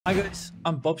Hi guys,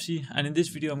 I'm Bobsy, and in this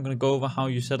video I'm going to go over how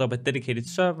you set up a dedicated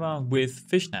server with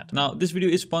FishNet. Now this video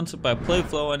is sponsored by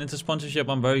PlayFlow, and it's a sponsorship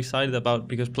I'm very excited about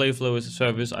because PlayFlow is a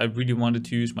service I really wanted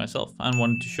to use myself and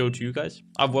wanted to show to you guys.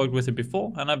 I've worked with it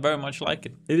before and I very much like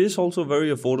it. It is also very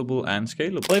affordable and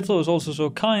scalable. PlayFlow is also so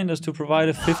kind as to provide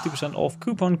a 50% off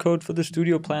coupon code for the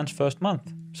studio plan's first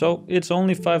month. So it's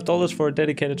only $5 for a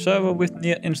dedicated server with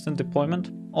near instant deployment.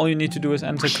 All you need to do is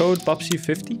enter code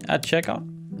BOBSY50 at checkout.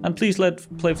 And please let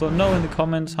PlayFlow know in the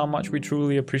comments how much we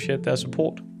truly appreciate their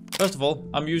support. First of all,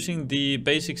 I'm using the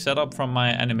basic setup from my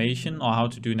animation or how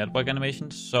to do network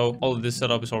animations. So all of this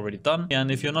setup is already done. And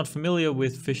if you're not familiar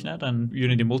with FishNet and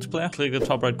Unity multiplayer, click the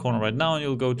top right corner right now and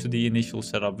you'll go to the initial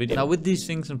setup video. Now with these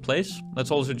things in place,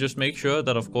 let's also just make sure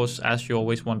that, of course, as you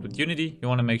always want with Unity, you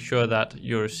want to make sure that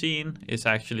your scene is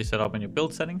actually set up in your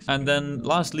build settings. And then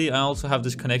lastly, I also have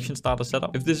this connection starter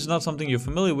setup. If this is not something you're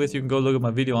familiar with, you can go look at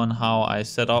my video on how I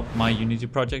set up my Unity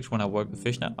projects when I work with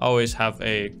FishNet. I always have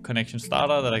a connection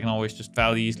starter that I can always just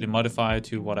fairly easily modify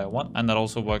to what I want, and that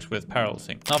also works with parallel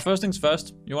sync. Now first things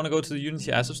first, you want to go to the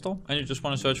Unity asset store and you just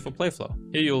want to search for PlayFlow.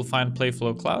 Here you'll find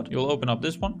PlayFlow Cloud. You'll open up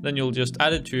this one, then you'll just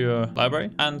add it to your library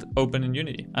and open in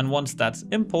Unity. And once that's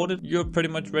imported, you're pretty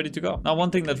much ready to go. Now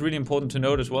one thing that's really important to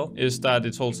note as well is that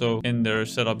it's also in their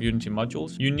setup Unity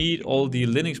modules. You need all the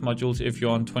Linux modules if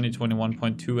you're on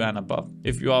 2021.2 and above.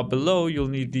 If you are below, you'll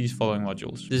need these following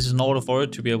modules. This is in order for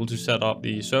it to be able to set up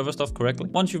the server stuff correctly.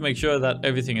 Once you make sure that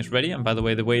everything is ready, and by the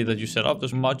way that you set up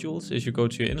those modules is you go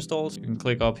to your installs, you can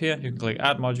click up here, you can click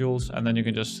add modules, and then you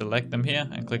can just select them here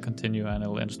and click continue and it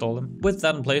will install them. With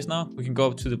that in place now, we can go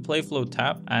up to the PlayFlow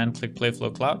tab and click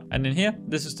PlayFlow Cloud. And in here,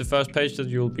 this is the first page that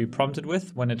you'll be prompted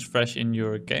with when it's fresh in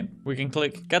your game. We can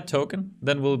click get token,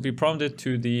 then we'll be prompted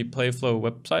to the PlayFlow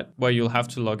website where you'll have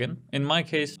to log in. In my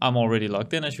case, I'm already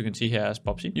logged in, as you can see here as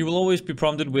Bobsy. You will always be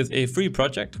prompted with a free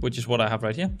project, which is what I have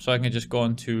right here. So I can just go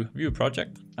into view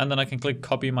project and then I can click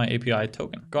copy my API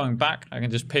token. Going back, I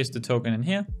can just paste the token in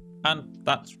here. And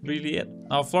that's really it.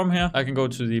 Now from here, I can go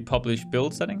to the publish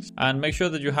build settings and make sure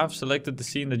that you have selected the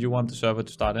scene that you want the server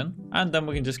to start in. And then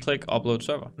we can just click upload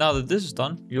server. Now that this is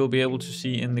done, you'll be able to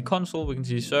see in the console, we can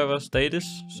see server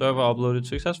status, server uploaded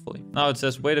successfully. Now it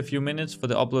says wait a few minutes for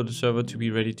the uploaded server to be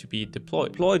ready to be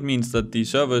deployed. Deployed means that the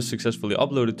server is successfully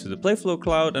uploaded to the PlayFlow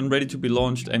Cloud and ready to be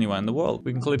launched anywhere in the world.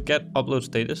 We can click get upload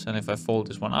status, and if I fold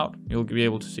this one out, you'll be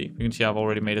able to see. You can see I've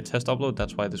already made a test upload.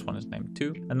 That's why this one is named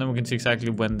 2. And then we can see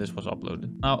exactly when this was uploaded.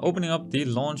 Now opening up the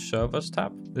launch servers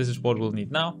tab, this is what we'll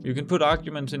need now. You can put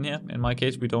arguments in here. In my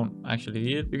case, we don't actually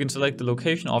need it. You can select the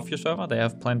location of your server. They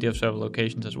have plenty of server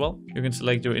locations as well. You can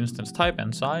select your instance type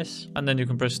and size, and then you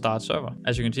can press start server.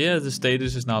 As you can see here, the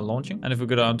status is now launching. And if we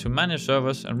go down to manage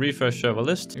servers and refresh server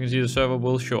list, you can see the server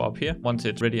will show up here once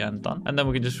it's ready and done. And then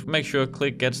we can just make sure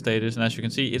click get status. And as you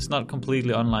can see, it's not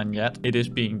completely online yet. It is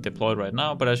being deployed right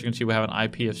now. But as you can see, we have an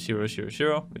IP of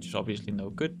 000, which is obviously no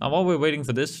good. Now while we're waiting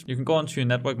for this, you can go onto your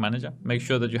network manager, make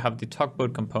sure that you have the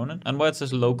tugboat component, and where it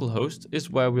says localhost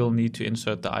is where we'll need to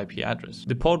insert the IP address.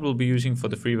 The port we'll be using for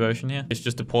the free version here is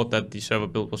just the port that the server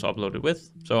build was uploaded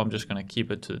with, so I'm just going to keep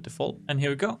it to the default. And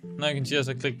here we go. Now you can see as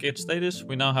I click get status,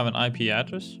 we now have an IP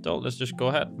address. So let's just go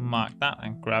ahead, mark that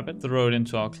and grab it, throw it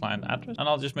into our client address, and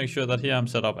I'll just make sure that here I'm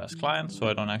set up as client so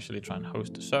I don't actually try and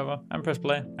host the server, and press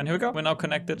play. And here we go. We're now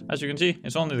connected. As you can see,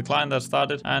 it's only the client that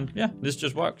started, and yeah, this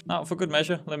just worked. Now for good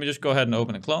measure, let me just go ahead and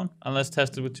open a clone and let's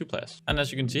test it with 2 players. And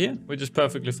as you can see here, we're just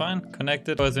perfectly fine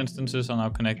connected. Both instances are now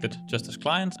connected just as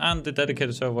clients, and the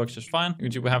dedicated server works just fine. You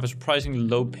can see we have a surprisingly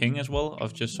low ping as well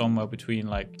of just somewhere between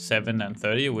like 7 and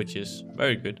 30, which is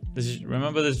very good.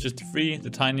 Remember, this is just free, the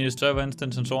tiniest server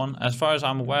instance and so on. As far as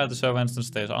I'm aware, the server instance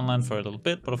stays online for a little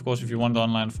bit, but of course, if you want it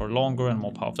online for longer and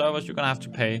more powerful servers, you're gonna have to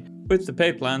pay. With the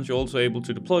pay plans, you're also able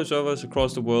to deploy servers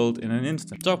across the world in an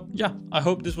instant. So yeah, I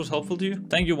hope this was helpful to you.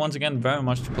 Thank you once again very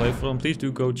much to PlayFlow, and please do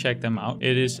go check them out.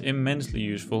 It is immensely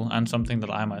useful and something that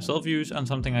I myself use and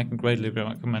something I can greatly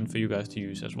recommend for you guys to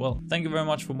use as well. Thank you very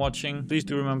much for watching. Please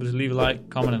do remember to leave a like,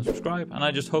 comment and subscribe, and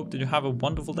I just hope that you have a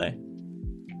wonderful day.